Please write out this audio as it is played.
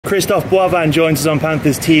Christophe Boivin joins us on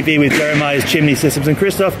Panthers TV with Jeremias Chimney Systems. And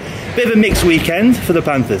Christophe, bit of a mixed weekend for the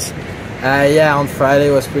Panthers. Yeah, on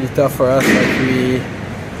Friday was pretty tough for us. Like, we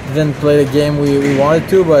didn't play the game we wanted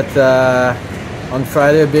to, but on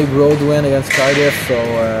Friday a big road win against Cardiff, so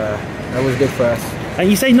that was good for us. And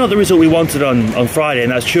you say not the result we wanted on Friday,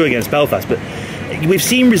 and that's true against Belfast, but we've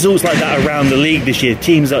seen results like that around the league this year.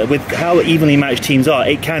 Teams, with how evenly matched teams are,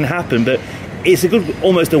 it can happen, but it's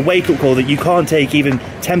almost a wake-up call that you can't take even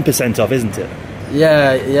 10% off, isn't it?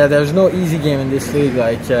 Yeah, there's no easy game in this league.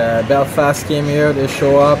 Like, Belfast came here, they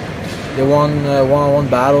show up, they won one-on-one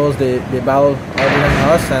battles, they battled harder than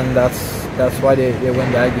us, and that's why they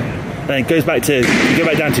win that game. And it goes back to, you go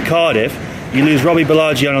back down to Cardiff, you lose Robbie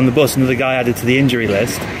Balagian on the bus, another guy added to the injury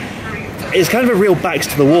list. It's kind of a real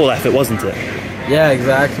backs-to-the-wall effort, wasn't it? Yeah,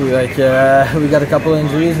 exactly. Like, we got a couple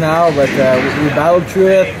injuries now, but we battled through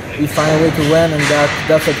it. We find a way to win, and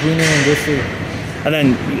that's what winning in this league. And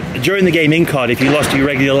then during the game in Cardiff, you lost your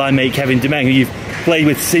regular line mate Kevin Demeng, who you've played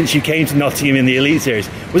with since you came to Nottingham in the Elite Series.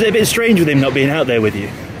 Was it a bit strange with him not being out there with you?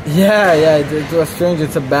 Yeah, it was strange.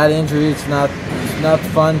 It's a bad injury. It's not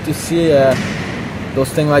fun to see those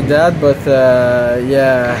things like that. But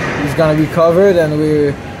yeah, he's gonna be covered, and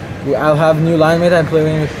I'll have new line mate. I'm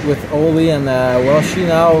playing with Oli and Welshie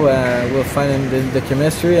now. We'll find the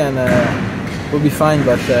chemistry, and we'll be fine.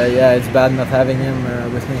 But yeah, it's bad not having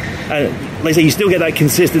him with me. Like I say, you still get that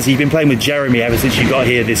consistency. You've been playing with Jeremy ever since you got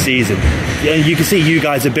here this season. You can see you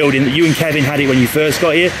guys are building. You and Kevin had it when you first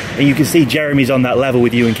got here, and you can see Jeremy's on that level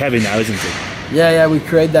with you and Kevin now, isn't he? Yeah, we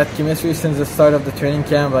create that chemistry since the start of the training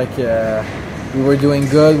camp. Like, we were doing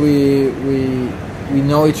good. We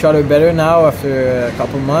know each other better now after a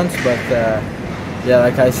couple months, but yeah,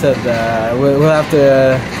 like I said, we'll have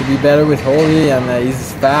to be better with Holy, and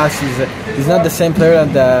he's fast. He's not the same player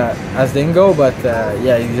as Dingo, but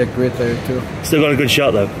yeah, he's a great player too. Still got a good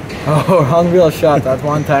shot though. Oh, unreal shot! That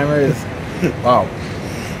one-timer is wow.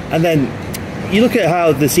 And then you look at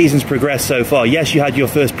how the season's progressed so far. Yes, you had your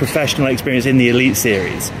first professional experience in the Elite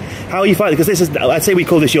Series. How are you finding? Because this is, I'd say we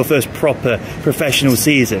call this your first proper professional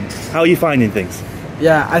season. How are you finding things?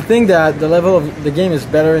 Yeah, I think that the level of the game is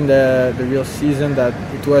better in the real season than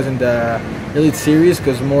it was in the Elite Series,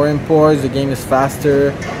 because more imports, the game is faster,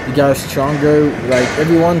 the guys are stronger. Like,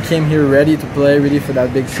 everyone came here ready to play, ready for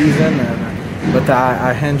that big season, but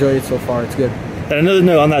I enjoy it so far. It's good. And another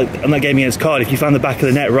note on that game against Cardiff, you found the back of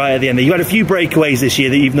the net right at the end. You had a few breakaways this year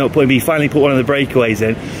that you've not put in, but you finally put one of the breakaways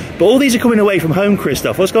in. But all these are coming away from home,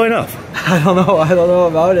 Christophe. What's going on? I don't know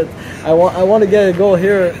about it. I want to get a goal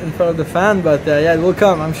here in front of the fan, but yeah, it will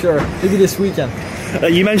come, I'm sure. Maybe this weekend.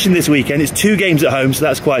 You mentioned this weekend. It's 2 games at home, so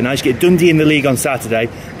that's quite nice. You get Dundee in the league on Saturday.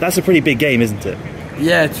 That's a pretty big game, isn't it?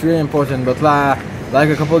 Yeah, it's really important. But like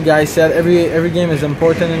a couple of guys said, every game is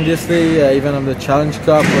important in this league, even on the Challenge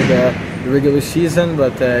Cup or the regular season.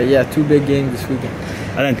 But yeah, 2 big games this weekend.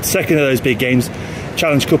 And then second of those big games,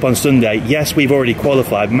 Challenge Cup on Sunday. Yes, we've already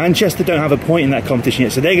qualified. Manchester don't have a point in that competition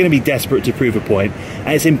yet, so they're going to be desperate to prove a point.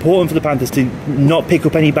 And it's important for the Panthers to not pick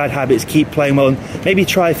up any bad habits, keep playing well, and maybe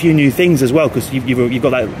try a few new things as well, because you've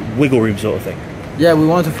got that wiggle room sort of thing. Yeah, we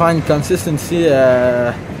want to find consistency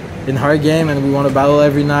in our game, and we want to battle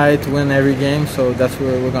every night, win every game, so that's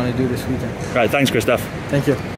what we're going to do this weekend. Right, thanks Christophe. Thank you.